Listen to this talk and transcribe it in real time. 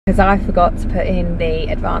Because I forgot to put in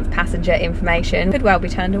the advanced passenger information. Could well be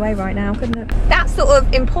turned away right now, couldn't it? That sort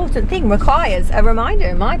of important thing requires a reminder,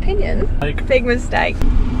 in my opinion. Big mistake.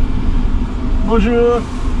 Bonjour.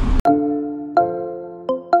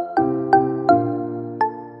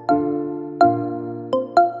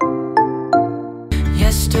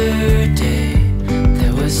 Yesterday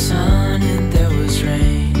there was sun and there was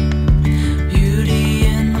rain, beauty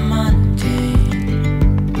in the mundane,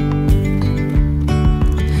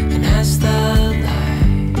 and as the light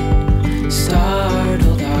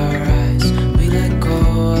startled our eyes, we let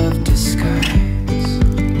go of disguise.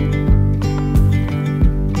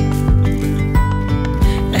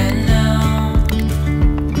 And now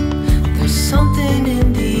there's something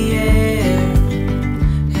in the air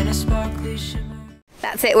and a sparkly shimmer.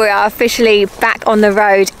 That's it, we are officially back on the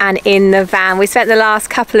road and in the van. We spent the last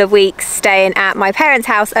couple of weeks staying at my parents'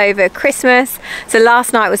 house over Christmas. So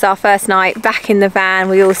last night was our first night back in the van.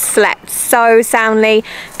 We all slept so soundly.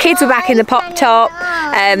 Kids were back in the pop top.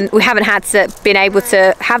 We haven't been able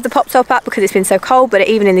to have the pop top up because it's been so cold, but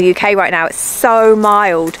even in the UK right now it's so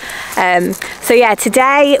mild. So yeah,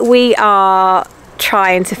 today we are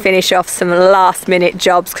trying to finish off some last minute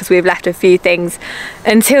jobs because we've left a few things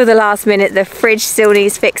until the last minute. The fridge still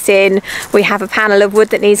needs fixing, we have a panel of wood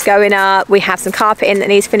that needs going up, we have some carpeting that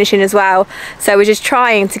needs finishing as well. So we're just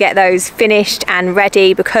trying to get those finished and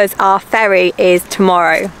ready because our ferry is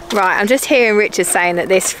tomorrow. Right, I'm just hearing Richard saying that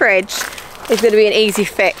this fridge is going to be an easy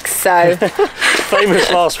fix, so Famous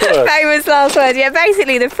last word. famous last words. Yeah,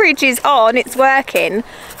 basically the fridge is on, it's working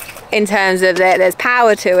in terms of there's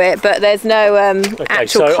power to it, but there's no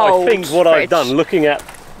actual so cold I think what fridge. I've done, looking at,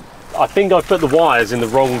 I think I've put the wires in the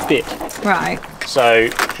wrong bit. Right. So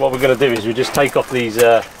what we're going to do is we just take off these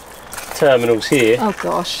terminals here. Oh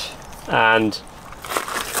gosh. And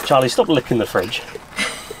Charlie, stop licking the fridge. I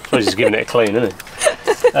suppose he's giving it a clean, isn't he?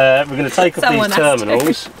 We're going to take off Someone these has to.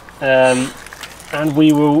 terminals and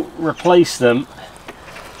we will replace them.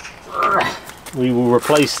 We will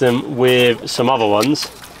replace them with some other ones.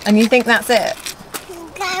 And you think that's it?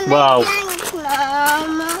 Well,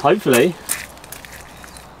 hopefully.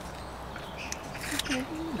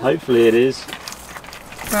 Hopefully it is.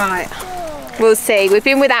 Right. We'll see. We've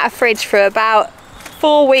been without a fridge for about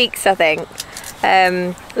 4 weeks, I think.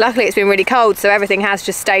 Luckily it's been really cold, so everything has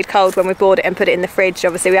just stayed cold when we bought it and put it in the fridge.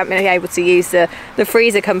 Obviously we haven't been able to use the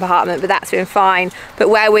freezer compartment, but that's been fine. But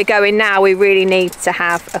where we're going now, we really need to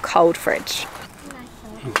have a cold fridge.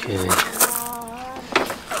 Okay.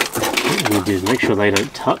 What we do is make sure they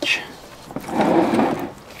don't touch.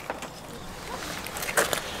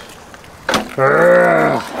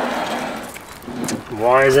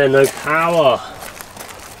 Why is there no power?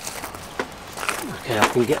 Okay, I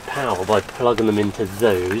can get power by plugging them into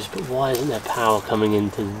those, but why isn't there power coming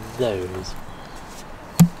into those?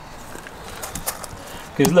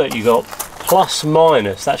 Because look, you got plus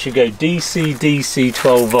minus, that should go DC, DC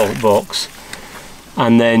 12 volt box,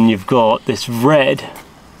 and then you've got this red.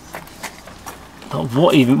 Oh,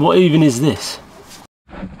 what even is this?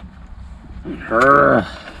 I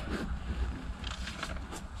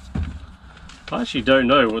actually don't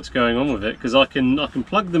know what's going on with it, because I can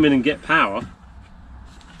plug them in and get power,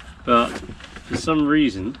 but for some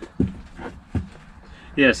reason,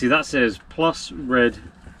 yeah, see that says plus red.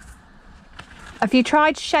 Have you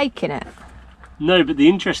tried shaking it? No, but the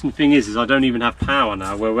interesting thing is I don't even have power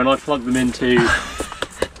now, where when I plug them into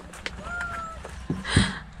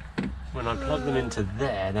when I plug them into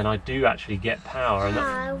there, then I do actually get power. And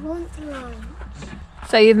I want lunch.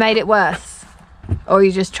 So you've made it worse? Or are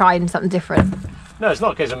you just trying something different? no, it's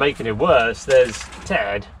not a case of making it worse. There's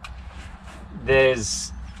Ted.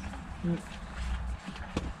 There's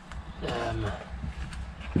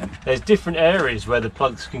different areas where the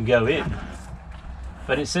plugs can go in,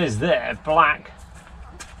 but it says there black,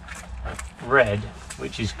 red,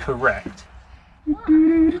 which is correct.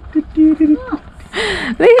 This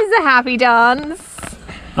is a happy dance.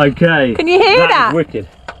 Okay. Can you hear that? That is wicked.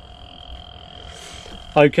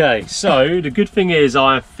 Okay, so the good thing is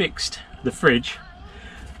I have fixed the fridge.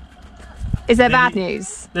 Is there bad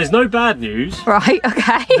news? There's no bad news. Right,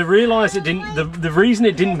 okay. To realise it didn't, the reason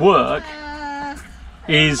it didn't work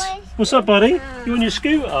is, what's up buddy? You on your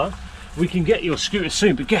scooter? We can get your scooter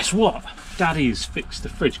soon, but guess what? Daddy's fixed the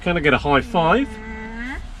fridge. Can I get a high five?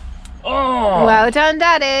 Oh! Well done,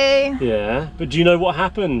 Daddy. Yeah, but do you know what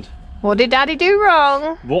happened? What did Daddy do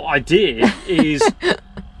wrong? What I did is,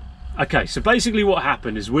 okay, so basically what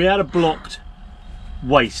happened is we had a blocked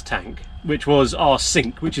waste tank, which was our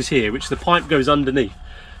sink, which is here, which the pipe goes underneath.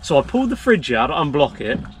 So I pulled the fridge out to unblock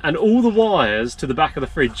it, and all the wires to the back of the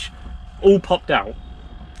fridge all popped out.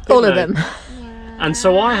 All of them. And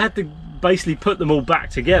so I had to basically put them all back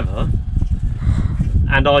together,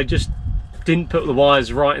 and I just didn't put the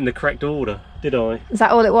wires right in the correct order, did I? Is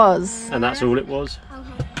that all it was? And that's all it was.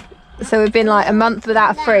 So we've been like a month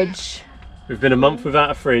without a fridge. We've been a month without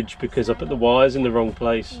a fridge because I put the wires in the wrong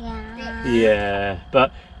place. Yeah,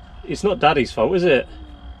 but it's not Daddy's fault, is it?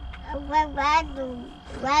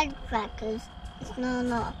 Red crackers, it's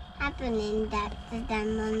not happening that to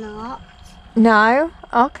them or not. No?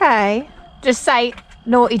 Okay. Just say,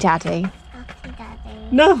 naughty Daddy. Naughty Daddy.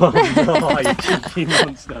 No, I'm not, you cheeky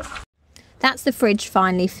monster. That's the fridge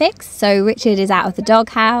finally fixed, so Richard is out of the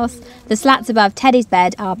doghouse. The slats above Teddy's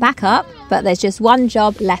bed are back up, but there's just one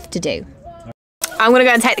job left to do. I'm going to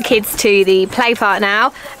go and take the kids to the play park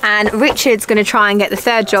now, and Richard's going to try and get the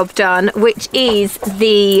third job done, which is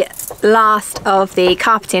the last of the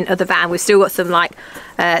carpeting of the van. We've still got some like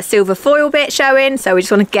silver foil bit showing, so we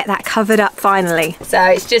just want to get that covered up finally. So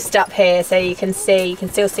it's just up here, so you can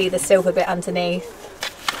still see the silver bit underneath.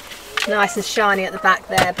 Nice and shiny at the back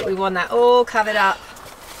there, but we want that all covered up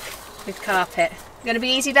with carpet. Going to be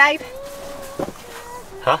easy, babe?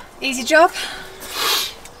 Huh? Easy job?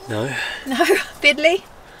 No. No? Fiddly?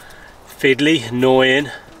 Fiddly, annoying.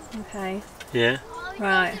 Okay. Yeah.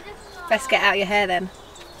 Right. Best get out your hair then.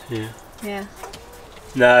 Yeah. Yeah.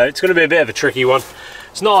 No, it's going to be a bit of a tricky one.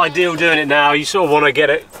 It's not ideal doing it now. You sort of want to get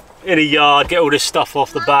it in a yard, get all this stuff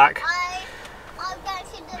off the back.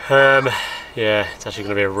 Yeah, it's actually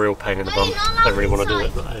going to be a real pain in the bum. I don't really want to do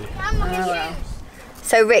it, but hey. Oh well.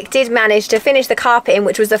 So Rick did manage to finish the carpeting,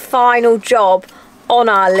 which was the final job on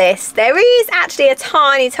our list. There is actually a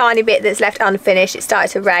tiny bit that's left unfinished. It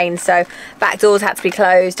started to rain, so back doors had to be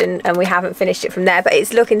closed, and we haven't finished it from there, but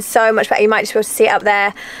it's looking so much better. You might just be able to see it up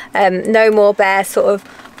there. No more bare sort of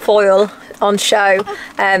foil on show.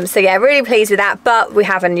 So yeah, really pleased with that, but we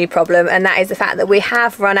have a new problem, and that is the fact that we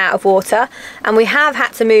have run out of water, and we have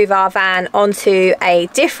had to move our van onto a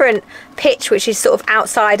different pitch, which is sort of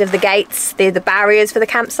outside of the gates, the barriers for the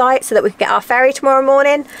campsite, so that we can get our ferry tomorrow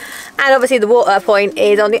morning. And obviously the water point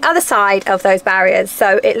is on the other side of those barriers,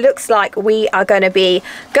 so it looks like we are going to be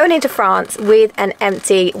going into France with an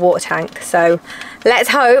empty water tank. So let's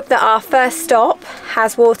hope that our first stop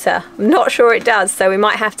has water. I'm not sure it does, so we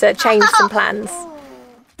might have to change some plans.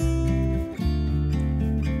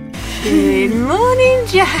 Good morning,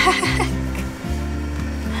 Jack.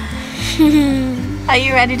 Are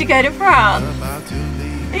you ready to go to France?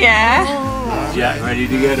 Yeah? Jack ready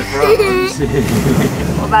to go to France.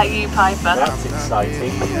 What about you, Piper? That's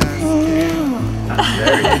exciting. That's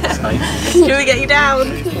very exciting. Should we get you down?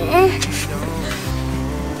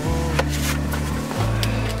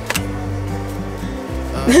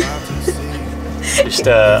 Just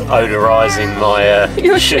odorising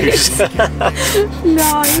my shoes.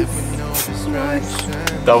 Nice.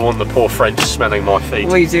 Don't want the poor French smelling my feet.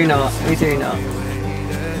 We do not, we do not.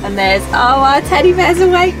 And there's, oh, our teddy bear's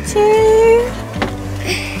awake too.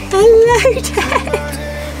 Hello, Ted.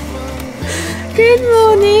 Good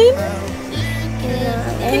morning.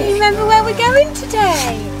 Can you remember where we're going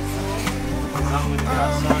today?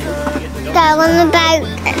 Go on the boat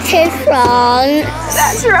to France.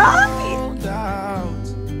 That's right.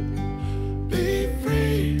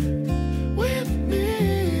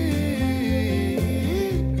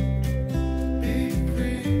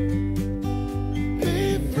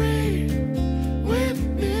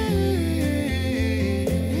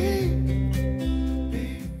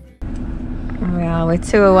 Well, we're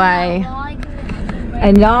 2 away.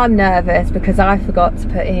 And I'm nervous because I forgot to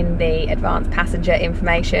put in the advanced passenger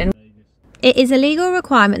information. It is a legal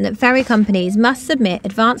requirement that ferry companies must submit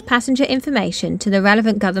advanced passenger information to the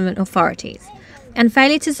relevant government authorities, and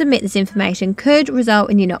failure to submit this information could result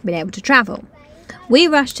in you not being able to travel. We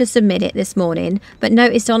rushed to submit it this morning, but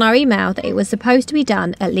noticed on our email that it was supposed to be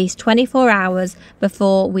done at least 24 hours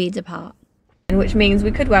before we depart. Which means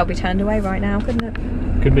we could well be turned away right now, couldn't it?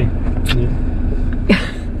 Could be. Yeah.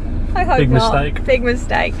 I hope Big not. mistake. Big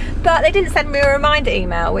mistake. But they didn't send me a reminder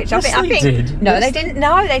email, which Yes, I think. they did. No, Yes. they didn't.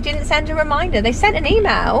 No, they didn't send a reminder. They sent an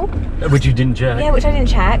email. Which you didn't check. Yeah, which I didn't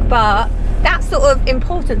check. But that sort of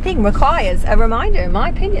important thing requires a reminder, in my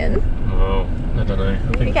opinion. Oh, I don't know. I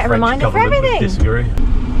think You get a French reminder for government would everything. disagree.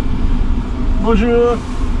 Bonjour.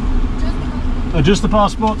 Just the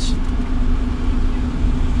passports.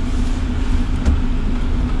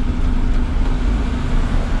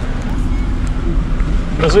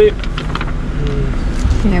 Merci.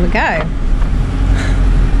 There we go.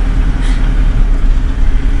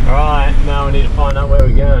 Alright, now we need to find out where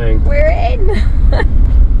we're going. We're in.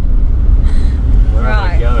 Where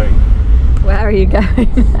Right. are we going? Where are you going?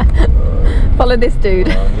 Follow this dude.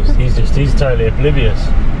 He's totally oblivious.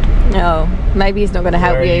 Oh, maybe he's not going to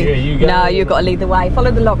help Where you. are you going? No, you've got to lead the way. Follow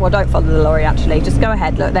the lorry. Well, don't follow the lorry actually. Just go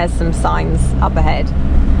ahead. Look, there's some signs up ahead.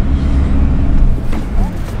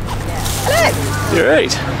 Hello. You're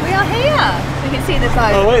right. We are here. We can see the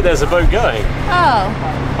boat. Oh wait, there's a boat going.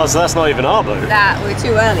 Oh. Oh, so that's not even our boat. That we're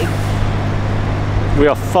too early. We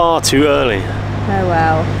are far too early. Oh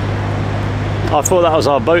well. I thought that was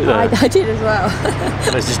our boat there. I did as well.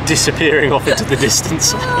 It's just disappearing off into the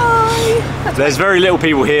distance. Hi. There's very little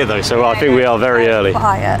people here though, so I think we are very early.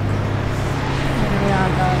 Quiet. Here we are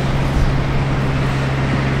going.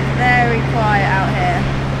 Very quiet out here.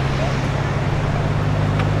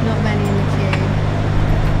 Not many in the queue.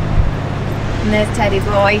 And there's Teddy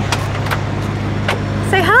boy.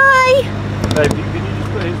 Say hi! Babe, can you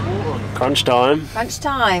just put his water on? Crunch time. Crunch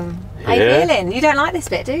time. How you Yeah. feeling? You don't like this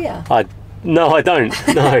bit, do you? No, I don't.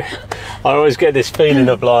 No. I always get this feeling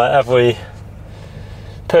of like, have we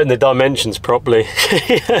put in the dimensions properly?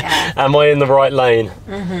 Yeah. Am I in the right lane?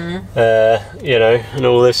 You know, and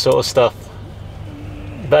all this sort of stuff.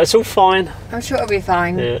 But it's all fine. I'm sure it'll be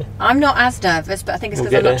fine. Yeah. I'm not as nervous, but I think it's We'll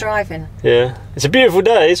because I'm get not there. driving. Yeah. It's a beautiful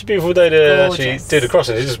day. It's a beautiful day to actually Gorgeous. do the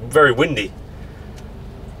crossing. It's just very windy.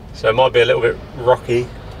 So it might be a little bit rocky.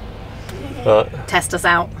 But Test us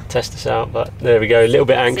out. test us out. But there we go. A little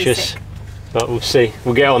bit anxious. Seasick. But we'll see.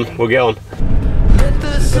 We'll get on. We'll get on. Let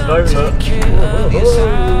the sun take care of your soul.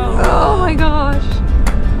 Oh my gosh.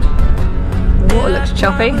 The water looks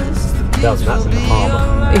choppy. That's in the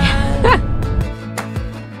harbour.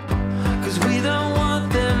 Cause we don't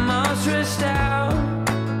want them all stressed out,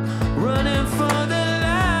 running for the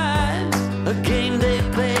lines, a game they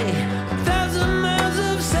play, 1,000 miles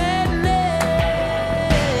of sadness.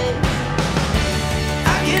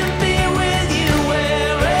 I can be with you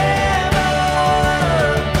wherever,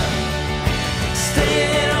 stay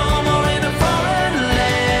at home or in a foreign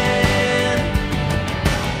land.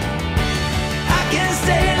 I can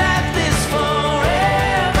stay like this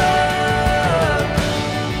forever,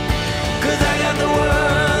 'cause I got the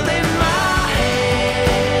world in my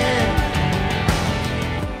hand.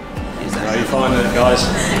 How are you finding it, guys?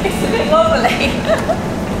 It's a bit wobbly.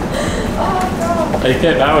 Oh god. Hey,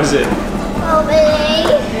 Pip, how is it? Oh, really?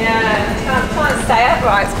 Yeah, trying to stay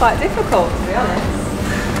upright is quite difficult, to be honest.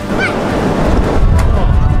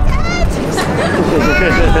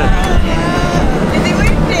 Is it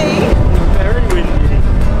windy? Very windy.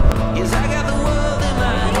 Yes, I got the world in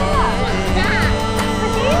my hand.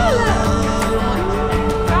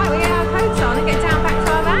 Right, we get our coats on and get down back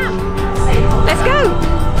to our van. Let's go.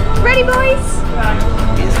 Ready, boys?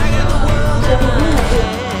 Yes, I got the world in my hand.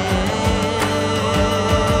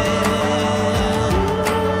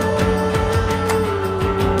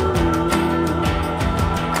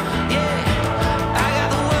 Yeah, I got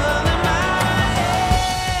the world in my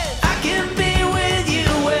hand. I can be with you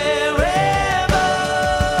wherever.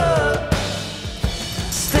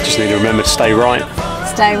 Just need to remember to stay right.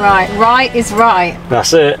 Stay right. Right is right.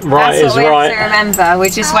 That's it. Right That's is what we right. have to remember. We're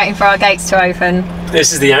just waiting for our gates to open.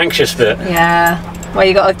 This is the anxious bit. Yeah. Well,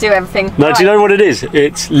 you got to do everything. No, right. do you know what it is?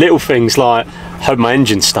 It's little things like, hope my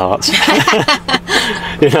engine starts.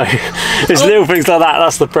 You know, it's little things like that,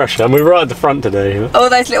 that's the pressure. And we're right at the front today. All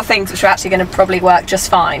those little things which are actually going to probably work just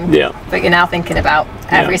fine. Yeah. But you're now thinking about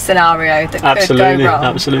every scenario that Absolutely, could go wrong.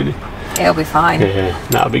 absolutely. It'll be fine. Yeah,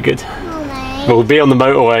 that'll be good. Oh, But we'll be on the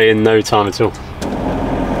motorway in no time at all.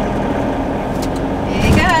 Here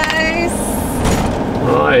he goes.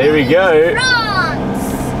 Right, here we go.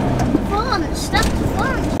 France! France! That's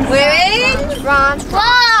France! We're in. France!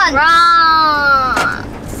 France! France!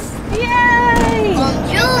 Yay!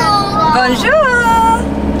 Bonjour! Bonjour.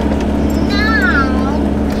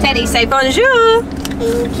 Now, Teddy, say bonjour.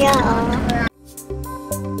 bonjour.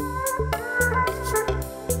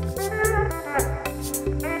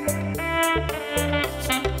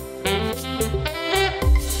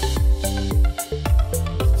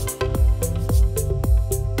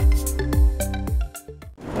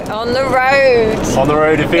 On the road. On the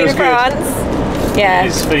road, it feels In good. France. Yeah. It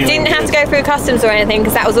is feeling Didn't have to good. go through customs or anything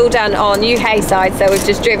because that was all done on UK side, so we've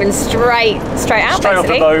just driven straight out Straight off the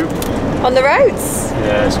basically. boat. On the roads.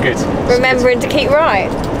 Yeah, it's good. It's Remembering to keep right.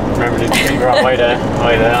 good. Remember to keep right. Wait there.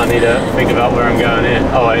 I need to think about where I'm going here.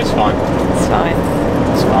 Oh, wait, it's fine. It's fine.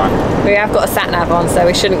 It's fine. We have got a sat nav on, so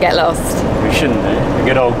we shouldn't get lost. We shouldn't do. A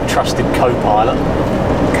good old trusted co-pilot.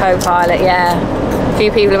 Co-pilot, yeah. A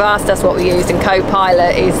few people have asked us what we use, and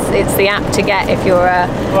Co-pilot it's the app to get if you're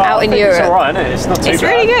out in Europe. It's alright, isn't it? It's not too bad. It's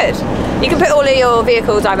really good. You can put all of your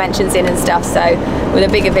vehicle dimensions in and stuff, so with a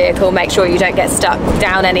bigger vehicle, make sure you don't get stuck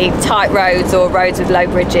down any tight roads or roads with low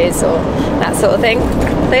bridges or that sort of thing.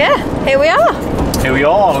 So yeah, here we are. Here we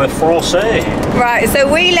are, Le Français. Right, so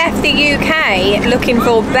we left the UK looking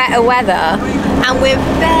for better weather and we're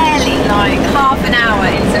barely like half an hour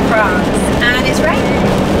into France and it's raining.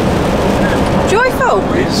 Joyful.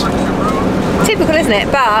 Typical, isn't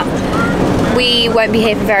it? But we won't be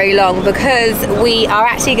here for very long because we are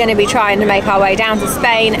actually going to be trying to make our way down to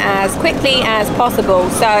Spain as quickly as possible.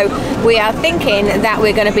 So we are thinking that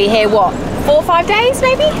we're going to be here, what, 4 or 5 days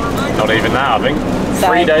maybe? Not even that, I think. So,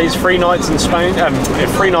 3 days, 3 nights in Spain,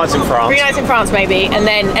 3 nights in France. 3 nights in France maybe, and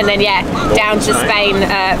then yeah, down to Spain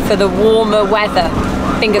for the warmer weather.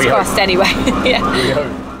 Fingers crossed anyway. Yeah. We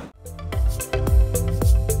hope.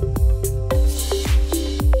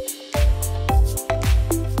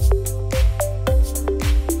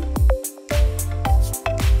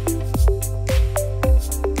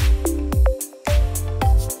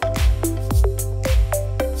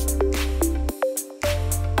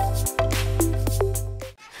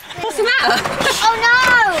 What's the matter? Oh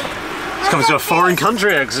no! It's coming to a foreign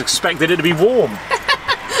country. I expected it to be warm.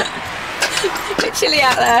 Bit chilly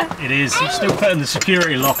out there. It is. I'm still putting the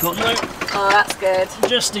security lock on though, Oh, that's good.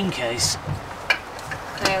 just in case.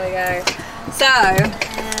 There we go. So,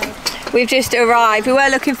 we've just arrived. We were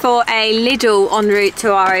looking for a Lidl en route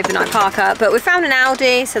to our overnight parker, but we found an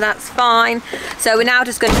Aldi, so that's fine. So we're now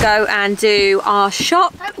just going to go and do our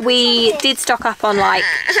shop. We did stock up on like,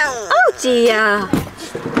 oh dear,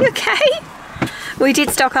 you okay? We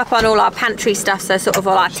did stock up on all our pantry stuff, so sort of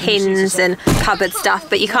all our tins and cupboard stuff,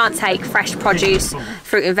 but you can't take fresh produce,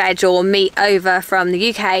 fruit and veg or meat over from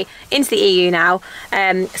the UK into the EU now.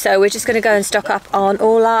 So we're just going to go and stock up on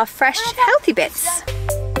all our fresh, healthy bits.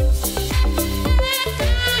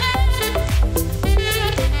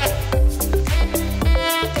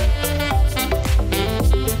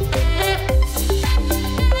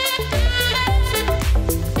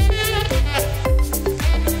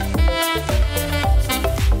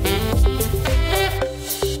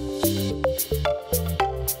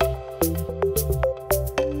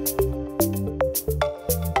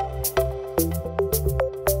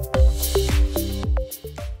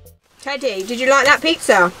 Teddy, did you like that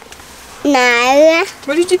pizza? No.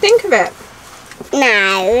 What did you think of it?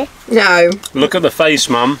 No. No. Look at the face,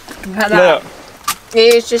 Mum. Look at that.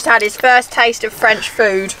 He's just had his first taste of French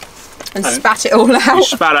food and spat it all You out.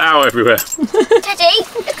 spat it out everywhere. Teddy,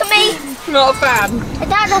 look at me. Not a fan. Is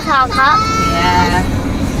that the car cup? Yeah.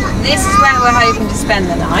 This is where we're hoping to spend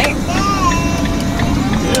the night.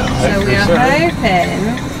 Yeah, So we are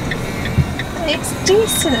hoping it's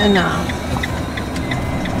decent enough.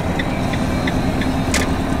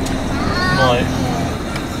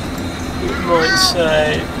 Might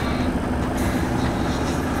say.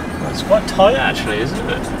 Well, it's quite tight actually, isn't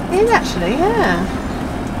it? It is actually, yeah.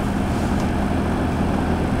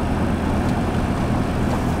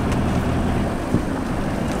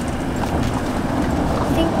 I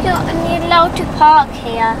think you're only allowed to park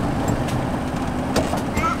here.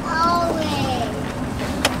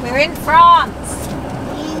 We're in France.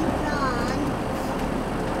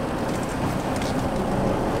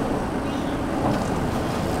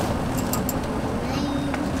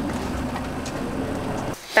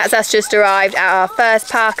 That's us just arrived at our first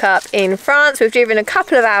park up in France. We've driven a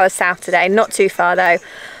couple of hours south today, not too far though.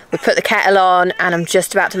 We put the kettle on and I'm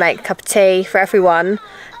just about to make a cup of tea for everyone,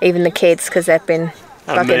 even the kids, because they've been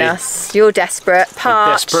bugging us. You're desperate,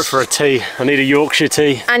 parched. Desperate for a tea. I need a Yorkshire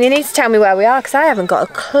tea. And you need to tell me where we are because I haven't got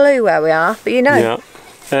a clue where we are, but you know.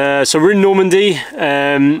 Yeah. So we're in Normandy. We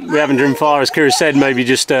haven't driven far, as Kira said, maybe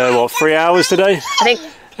just, what, 3 hours today? I think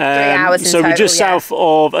 3 hours in so total, we're just south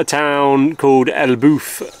of a town called El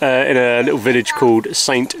Bouf, in a little village called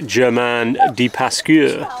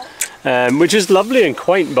Saint-Germain-de-Pascure, which is lovely and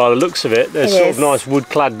quaint by the looks of it. There's sort of nice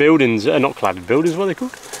wood-clad buildings, not cladded buildings, what are they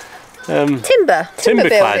called? Timber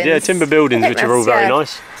clad, yeah, timber buildings, which are all very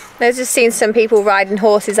nice. There's just seen some people riding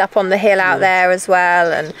horses up on the hill out there as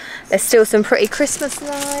well, and there's still some pretty Christmas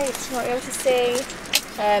lights you might be able to see.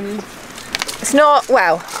 It's not,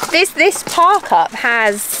 well, this park up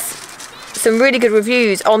has some really good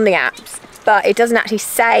reviews on the apps, but it doesn't actually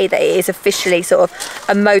say that it is officially sort of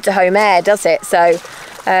a motorhome air, does it? So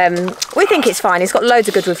we think it's fine. It's got loads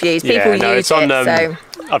of good reviews. People use it's on, it. So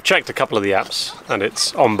I've checked a couple of the apps and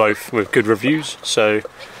it's on both with good reviews. So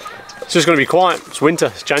it's just going to be quiet. It's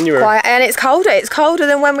winter. It's January. Quiet, and it's colder. It's colder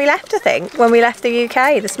than when we left, I think, when we left the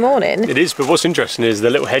UK this morning. It is, but what's interesting is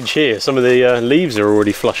the little hedge here. Some of the leaves are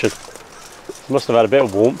already flushing. Must have had a bit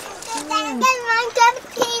of warmth.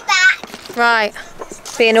 Right,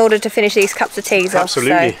 be in order to finish these cups of teas off.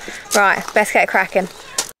 Absolutely. So, right, best get cracking.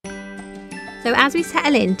 So as we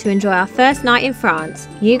settle in to enjoy our first night in France,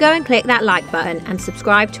 you go and click that like button and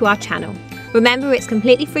subscribe to our channel. Remember, it's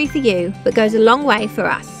completely free for you, but goes a long way for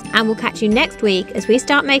us. And we'll catch you next week as we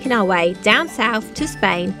start making our way down south to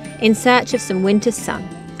Spain in search of some winter sun.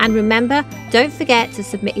 And remember, don't forget to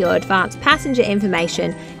submit your advanced passenger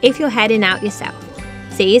information if you're heading out yourself.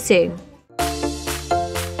 See you soon.